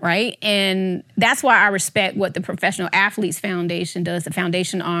time, right? And that's why I respect what the Professional Athletes Foundation does, the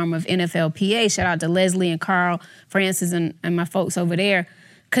foundation arm of NFLPA. Shout out to Leslie and Carl Francis and my folks over there,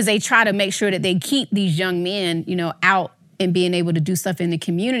 because they try to make sure that they keep these young men, out and being able to do stuff in the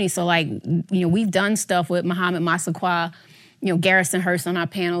community. So like, we've done stuff with Muhammad Massaquoi, Garrison Hurst on our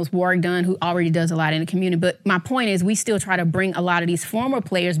panels, Warwick Dunn, who already does a lot in the community. But my point is we still try to bring a lot of these former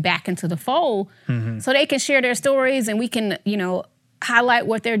players back into the fold so they can share their stories and we can, highlight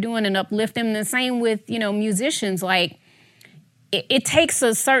what they're doing and uplift them. And the same with, musicians. Like, it takes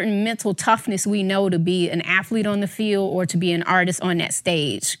a certain mental toughness, we know, to be an athlete on the field or to be an artist on that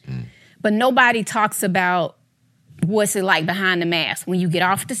stage. But nobody talks about what's it like behind the mask when you get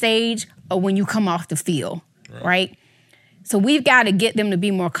off the stage or when you come off the field, right? So we've got to get them to be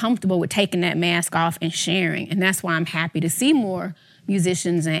more comfortable with taking that mask off and sharing. And that's why I'm happy to see more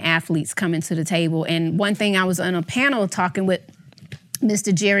musicians and athletes coming to the table. And one thing, I was on a panel talking with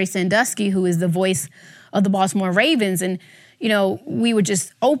Mr. Jerry Sandusky, who is the voice of the Baltimore Ravens. And, we were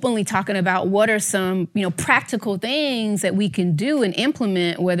just openly talking about what are some, practical things that we can do and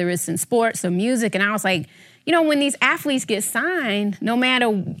implement, whether it's in sports or music. And I was like, when these athletes get signed, no matter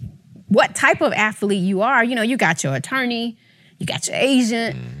what type of athlete you are, you got your attorney, you got your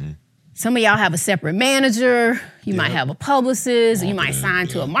agent. Some of y'all have a separate manager. You might have a publicist. You might sign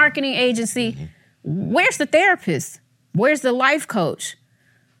to a marketing agency. Where's the therapist? Where's the life coach?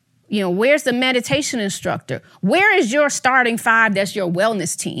 Where's the meditation instructor? Where is your starting five that's your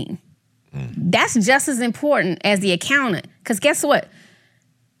wellness team? That's just as important as the accountant. Because guess what?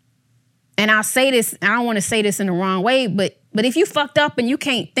 And I'll say this, I don't want to say this in the wrong way, but if you fucked up and you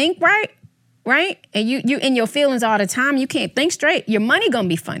can't think right? And you in your feelings all the time, you can't think straight, your money gonna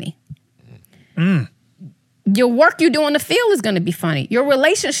be funny. Your work you do on the field is gonna be funny. Your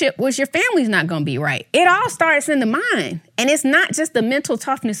relationship with your family's not gonna be right. It all starts in the mind. And it's not just the mental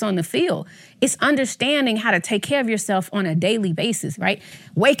toughness on the field. It's understanding how to take care of yourself on a daily basis, right?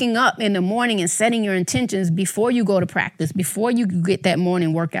 Waking up in the morning and setting your intentions before you go to practice, before you get that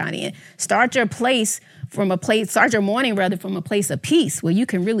morning workout in. Start your morning from a place of peace where you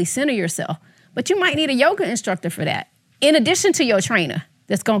can really center yourself. But you might need a yoga instructor for that, in addition to your trainer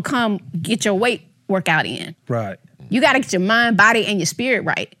that's gonna come get your weight workout in. Right. You gotta get your mind, body, and your spirit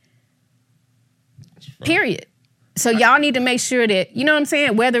right. Period. So y'all need to make sure that, you know what I'm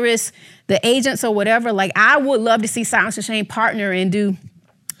saying, whether it's the agents or whatever, like I would love to see Silence and Shame partner and do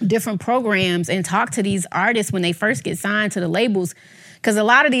different programs and talk to these artists when they first get signed to the labels. Because a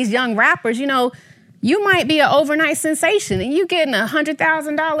lot of these young rappers, you might be an overnight sensation and you getting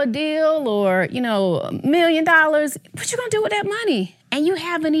 $100,000 deal or, $1 million. What you gonna do with that money? And you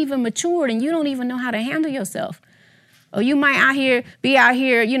haven't even matured and you don't even know how to handle yourself. Or you might be out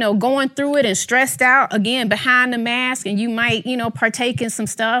here, going through it and stressed out, again, behind the mask, and you might, partake in some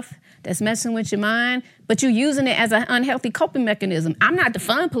stuff that's messing with your mind, but you're using it as an unhealthy coping mechanism. I'm not the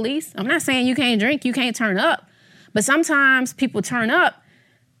fun police. I'm not saying you can't drink, you can't turn up. But sometimes people turn up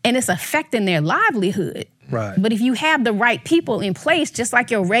and it's affecting their livelihood. Right. But if you have the right people in place, just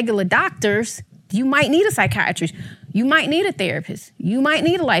like your regular doctors, you might need a psychiatrist. You might need a therapist. You might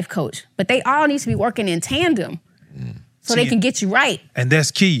need a life coach. But they all need to be working in tandem so they can get you right. And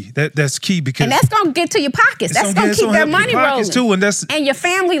that's key. That's key because... And that's going to get to your pockets. That's going to keep that money rolling. Too, and your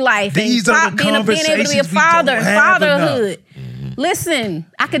family life. These and are the being able to be a father, fatherhood. Listen,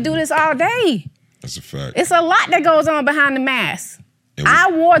 I could do this all day. That's a fact. It's a lot that goes on behind the mask.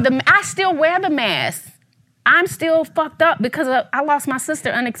 I still wear the mask. I'm still fucked up because I lost my sister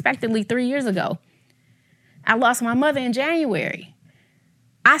unexpectedly 3 years ago. I lost my mother in January.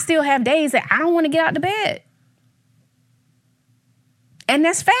 I still have days that I don't want to get out of bed. And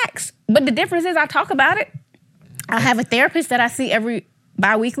that's facts. But the difference is I talk about it. I have a therapist that I see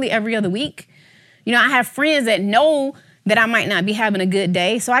bi-weekly, every other week. You know, I have friends that know that I might not be having a good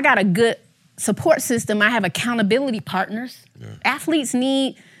day. So I got a good support system. I have accountability partners. Yeah. Athletes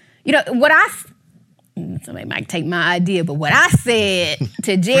need, you know, somebody might take my idea, but what I said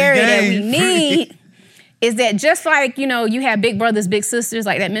to Jerry that we need is that just like, you know, you have big brothers, big sisters,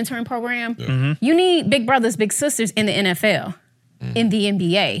 like that mentoring program, you need big brothers, big sisters in the NFL, in the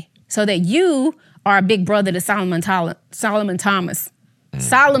NBA, so that you are a big brother to Solomon Thomas.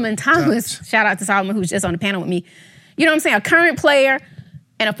 Solomon Thomas, shout out to Solomon who's just on the panel with me. You know what I'm saying? A current player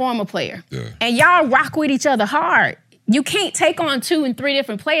and a former player. Yeah. And y'all rock with each other hard. You can't take on 2 and 3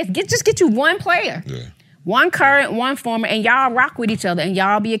 different players. Just get you one player. Yeah. One current, one former, and y'all rock with each other and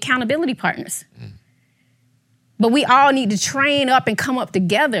y'all be accountability partners. But we all need to train up and come up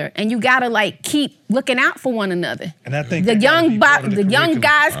together, and you gotta like keep looking out for one another. And I think the young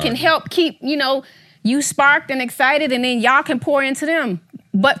guys can help keep, you know, you sparked and excited, and then y'all can pour into them.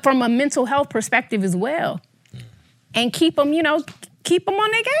 But from a mental health perspective as well. And keep them, you know, keep them on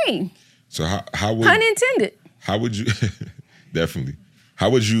their game. So how would... Pun intended. How would you... Definitely. How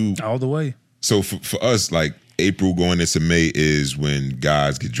would you... All the way. So for us, like, April going into May is when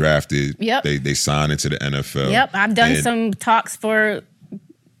guys get drafted. Yep. They sign into the NFL. Yep. I've done some talks for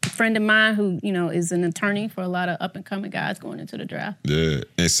a friend of mine who, you know, is an attorney for a lot of up-and-coming guys going into the draft. Yeah.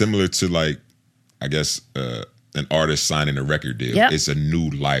 And similar to, like, I guess... an artist signing a record deal. Yep. It's a new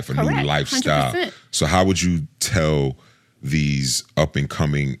life, new lifestyle. 100%. So how would you tell these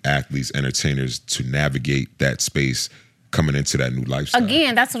up-and-coming athletes, entertainers to navigate that space coming into that new lifestyle?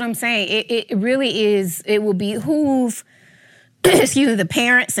 Again, that's what I'm saying. It really is, it will behoove, the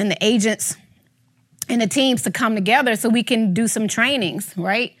parents and the agents and the teams to come together so we can do some trainings,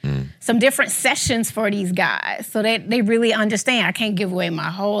 right? Some different sessions for these guys so that they really understand. I can't give away my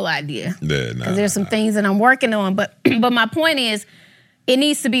whole idea. Because there's some things that I'm working on. But my point is, it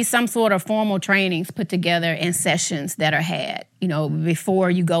needs to be some sort of formal trainings put together and sessions that are had, you know,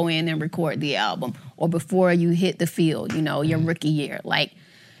 before you go in and record the album or before you hit the field, you know, your rookie year. Like,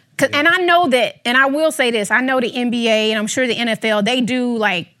 and I know that, and I will say this, I know the NBA and I'm sure the NFL, they do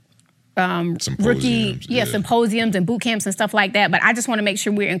like, symposiums and boot camps and stuff like that. But I just want to make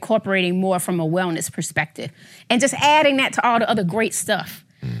sure we're incorporating more from a wellness perspective and just adding that to all the other great stuff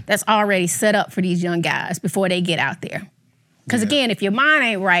that's already set up for these young guys before they get out there. Because again, if your mind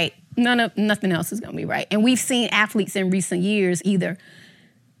ain't right, nothing else is going to be right. And we've seen athletes in recent years either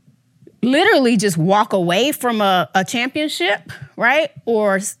literally just walk away from a championship, right?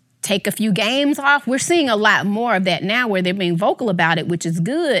 Or take a few games off. We're seeing a lot more of that now where they're being vocal about it, which is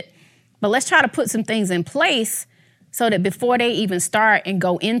good. But let's try to put some things in place so that before they even start and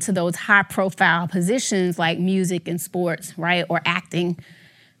go into those high-profile positions like music and sports, right, or acting,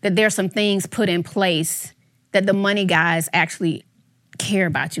 that there's some things put in place that the money guys actually care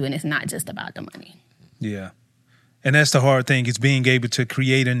about you, and it's not just about the money. Yeah. And that's the hard thing, is being able to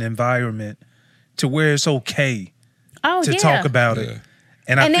create an environment to where it's okay to talk about it.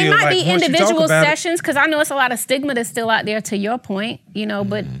 And they might be individual sessions, because I know it's a lot of stigma that's still out there, to your point, you know,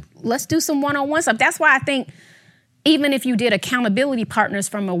 but let's do some one-on-one stuff. That's why I think even if you did accountability partners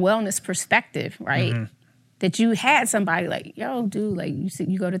from a wellness perspective, right, that you had somebody like, yo, dude, like,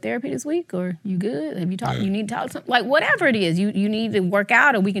 you go to therapy this week, or you good? Have you talked? You need to talk to something? Like, whatever it is, you need to work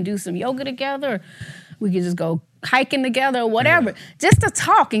out, or we can do some yoga together, or we can just go hiking together or whatever, just to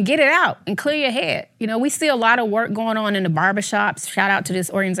talk and get it out and clear your head. You know, we see a lot of work going on in the barbershops. Shout out to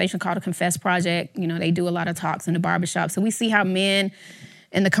this organization called the Confess Project. You know, they do a lot of talks in the barbershops. So we see how men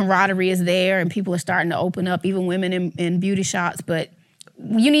and the camaraderie is there, and people are starting to open up, even women in beauty shops. But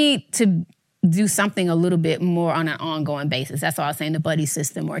you need to do something a little bit more on an ongoing basis. That's all I'm saying. The buddy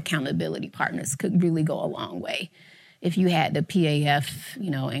system or accountability partners could really go a long way. If you had the PAF,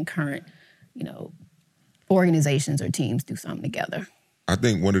 you know, and current, you know, organizations or teams do something together. I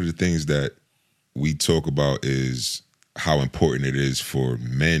think one of the things that we talk about is how important it is for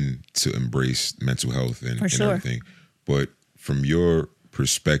men to embrace mental health and everything. But from your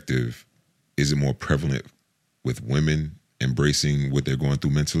perspective, is it more prevalent with women embracing what they're going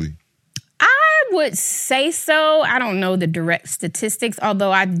through mentally? I would say so. I don't know the direct statistics,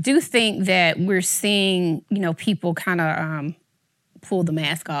 although I do think that we're seeing, you know, people kind of pull the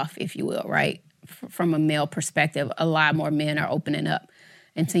mask off, if you will, right? From a male perspective, a lot more men are opening up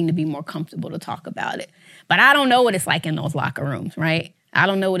and seem to be more comfortable to talk about it. But I don't know what it's like in those locker rooms, right? I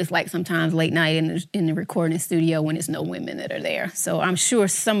don't know what it's like sometimes late night in the recording studio when there's no women that are there. So I'm sure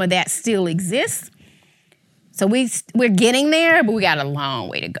some of that still exists. So we're getting there, but we got a long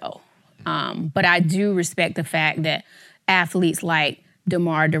way to go. But I do respect the fact that athletes like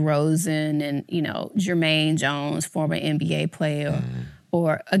DeMar DeRozan and, Jermaine Jones, former NBA player,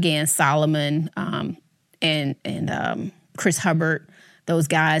 or again, Solomon and Chris Hubbard, those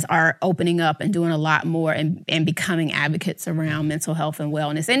guys are opening up and doing a lot more and becoming advocates around mental health and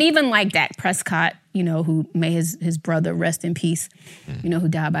wellness. And even like Dak Prescott, who may his brother rest in peace, who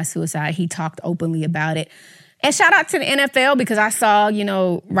died by suicide, he talked openly about it. And shout out to the NFL because I saw,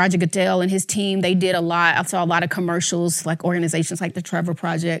 Roger Goodell and his team, they did a lot. I saw a lot of commercials, like organizations like the Trevor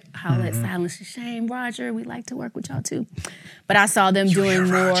Project. How let's silence the shame, Roger. We'd like to work with y'all too. But I saw them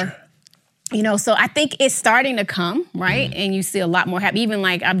doing more. So I think it's starting to come, right? And you see a lot more happen. Even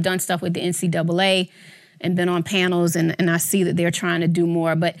like I've done stuff with the NCAA and been on panels and I see that they're trying to do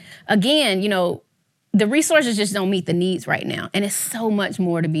more. But again, the resources just don't meet the needs right now. And it's so much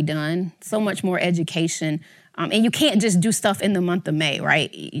more to be done, so much more education. And you can't just do stuff in the month of May,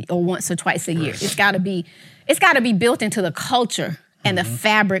 right? Or once or twice a year. It's got to be built into the culture and the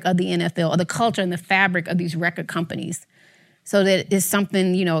fabric of the NFL, or the culture and the fabric of these record companies. So that it's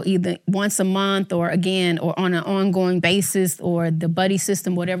something, either once a month or on an ongoing basis, or the buddy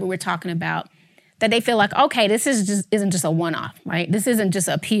system, whatever we're talking about, that they feel like, okay, this isn't just a one-off, right? This isn't just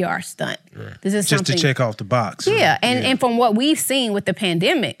a PR stunt. Right. This is just something to check off the box. Yeah, and from what we've seen with the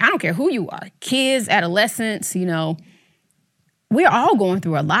pandemic, I don't care who you are, kids, adolescents, we're all going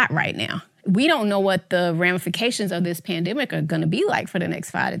through a lot right now. We don't know what the ramifications of this pandemic are going to be like for the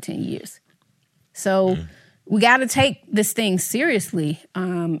next 5 to 10 years. So we got to take this thing seriously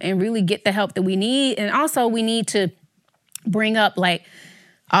and really get the help that we need. And also we need to bring up like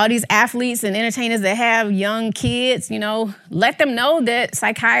all these athletes and entertainers that have young kids, let them know that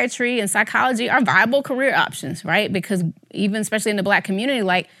psychiatry and psychology are viable career options, right? Because even especially in the Black community,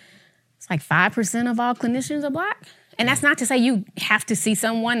 it's like 5% of all clinicians are Black. And that's not to say you have to see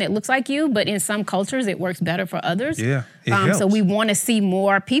someone that looks like you, but in some cultures it works better for others. Yeah, it helps. So we want to see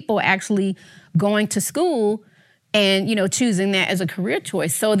more people actually going to school and, choosing that as a career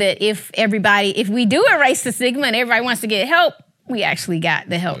choice, so that if we do erase the stigma and everybody wants to get help, we actually got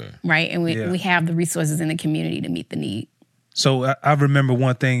the help, right? And we have the resources in the community to meet the need. So I remember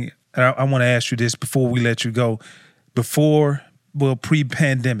one thing, I want to ask you this before we let you go.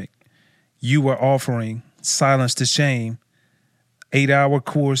 Pre-pandemic, you were offering Silence the Shame 8-hour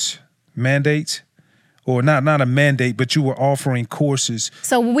course mandates, or not a mandate, but you were offering courses.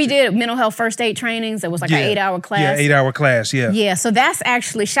 So we did mental health first aid trainings. It was like an 8-hour class. Yeah, 8-hour class, yeah. Yeah, so that's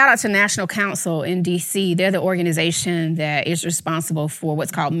actually, shout out to National Council in D.C. They're the organization that is responsible for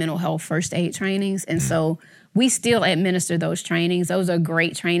what's called mental health first aid trainings. And so we still administer those trainings. Those are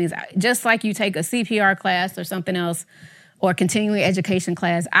great trainings. Just like you take a CPR class or something else, or continuing education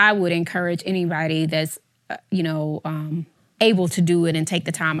class, I would encourage anybody that's, able to do it and take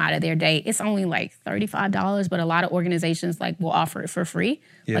the time out of their day. It's only like $35, but a lot of organizations will offer it for free.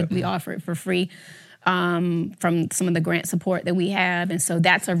 Yeah. Like we offer it for free from some of the grant support that we have. And so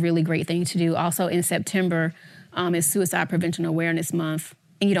that's a really great thing to do. Also in September is Suicide Prevention Awareness Month.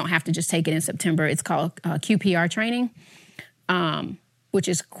 And you don't have to just take it in September. It's called QPR training, which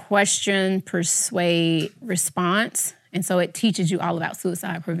is question, persuade, response. And so it teaches you all about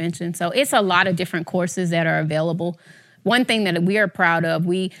suicide prevention. So it's a lot of different courses that are available. One thing that we are proud of,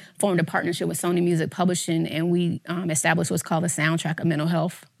 we formed a partnership with Sony Music Publishing, and we established what's called the Soundtrack of Mental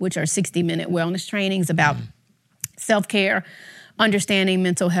Health, which are 60-minute wellness trainings about self-care, understanding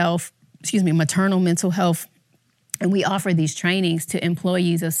mental health, maternal mental health. And we offer these trainings to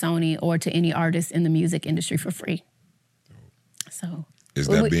employees of Sony or to any artists in the music industry for free. So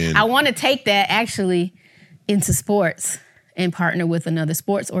I want to take that actually into sports and partner with another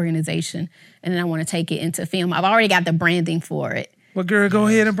sports organization. And then I want to take it into film. I've already got the branding for it. Well, girl, go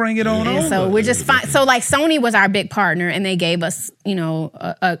ahead and bring it on over. So we're just fine. So like Sony was our big partner and they gave us,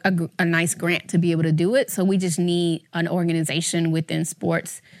 a nice grant to be able to do it. So we just need an organization within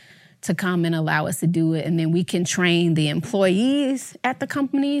sports to come and allow us to do it. And then we can train the employees at the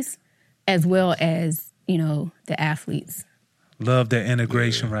companies as well as, the athletes. Love that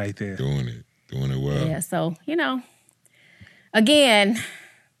integration right there. Doing it well. Yeah, so, again,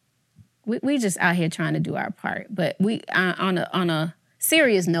 we just out here trying to do our part. But we, on a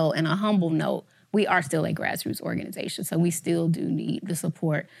serious note and a humble note, we are still a grassroots organization. So we still do need the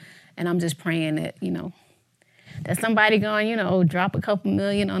support. And I'm just praying that, that somebody going, drop a couple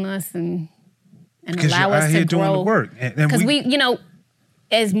million on us and allow us to grow. Doing the work. Because we,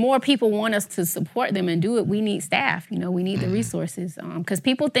 as more people want us to support them and do it, we need staff. You know, we need the resources. Because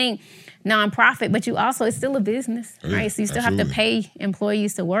people think nonprofit, but it's still a business, right? So you still have to pay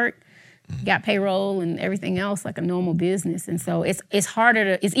employees to work. You got payroll and everything else like a normal business. And so it's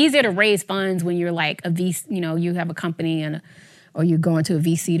easier to raise funds when you're like a VC, you know, you have a company or you're going to a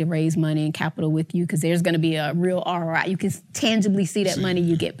VC to raise money and capital with you because there's going to be a real ROI. You can tangibly see that money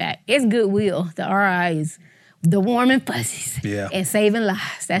you get back. It's goodwill. The ROI is the warm and fuzzies and saving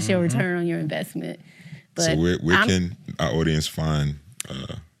lives. That's your return on your investment. But so where can our audience find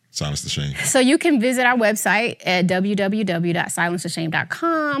Silence the Shame? So you can visit our website at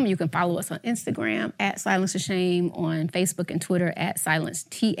www.silencetheshame.com. You can follow us on Instagram at Silence the Shame, on Facebook and Twitter at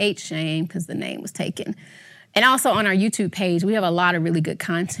SilenceTHShame because the name was taken. And also on our YouTube page, we have a lot of really good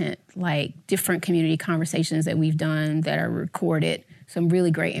content, like different community conversations that we've done that are recorded, some really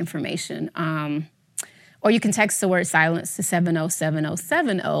great information. Or you can text the word silence to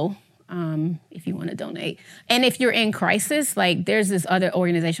 707070 if you want to donate. And if you're in crisis, like there's this other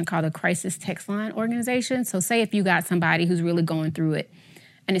organization called the Crisis Text Line Organization. So say if you got somebody who's really going through it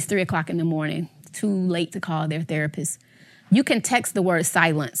and it's 3 o'clock in the morning, too late to call their therapist, you can text the word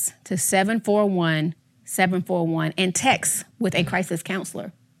silence to 741-741 and text with a crisis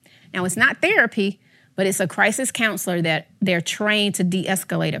counselor. Now, it's not therapy, but it's a crisis counselor that they're trained to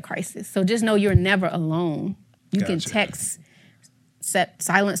de-escalate a crisis. So just know you're never alone. You can text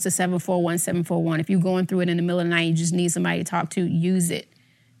silence to 741-741. If you're going through it in the middle of the night, you just need somebody to talk to, use it.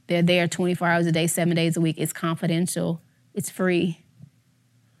 They're there 24 hours a day, 7 days a week. It's confidential. It's free.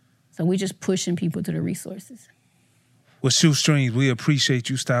 So we're just pushing people to the resources. Well, Shoestrings, we appreciate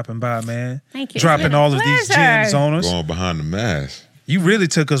you stopping by, man. Thank you. Dropping all of these gems on us. Going behind the mask. You really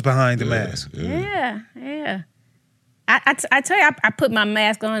took us behind the mask. Yeah. I tell you, I put my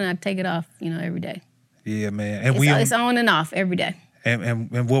mask on and I take it off, every day. Yeah, man. And it's on and off every day.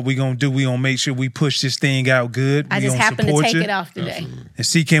 And what we gonna do? We gonna make sure we push this thing out good. I just happen to take it off today. Absolutely. And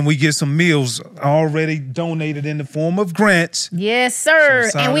see, can we get some meals already donated in the form of grants? Yes, sir.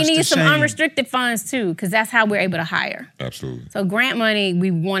 And we need some Shame. unrestricted funds too, because that's how we're able to hire. Absolutely. So grant money,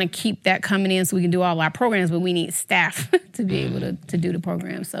 we want to keep that coming in so we can do all our programs, but we need staff to be able to do the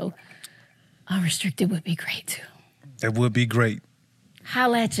program. So unrestricted would be great too. That would be great.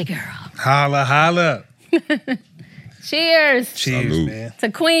 Holla at your girl. Holla. Cheers. Cheers, Salute. man. To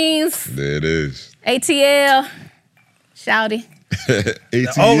Queens, There it is. ATL, Shouty.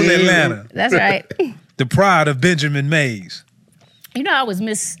 The old Atlanta. That's right. The pride of Benjamin Mays. I was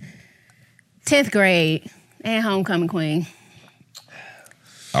Miss 10th grade and homecoming queen.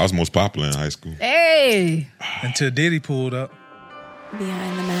 I was most popular in high school. Hey. Until Diddy pulled up.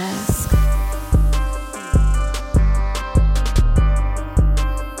 Behind the mask.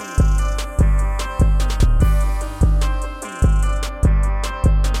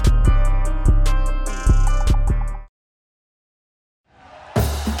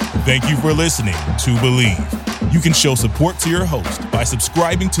 Thank you for listening to Believe. You can show support to your host by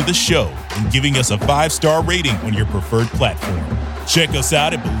subscribing to the show and giving us a 5-star rating on your preferred platform. Check us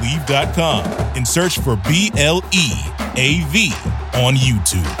out at Believe.com and search for BLEAV on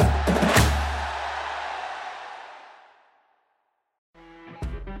YouTube.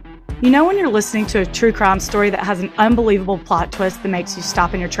 You know when you're listening to a true crime story that has an unbelievable plot twist that makes you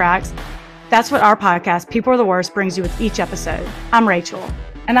stop in your tracks? That's what our podcast, People Are the Worst, brings you with each episode. I'm Rachel.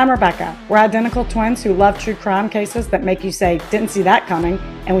 And I'm Rebecca. We're identical twins who love true crime cases that make you say, didn't see that coming,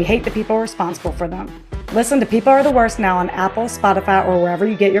 and we hate the people responsible for them. Listen to People Are the Worst now on Apple, Spotify, or wherever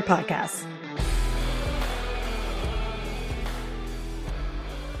you get your podcasts.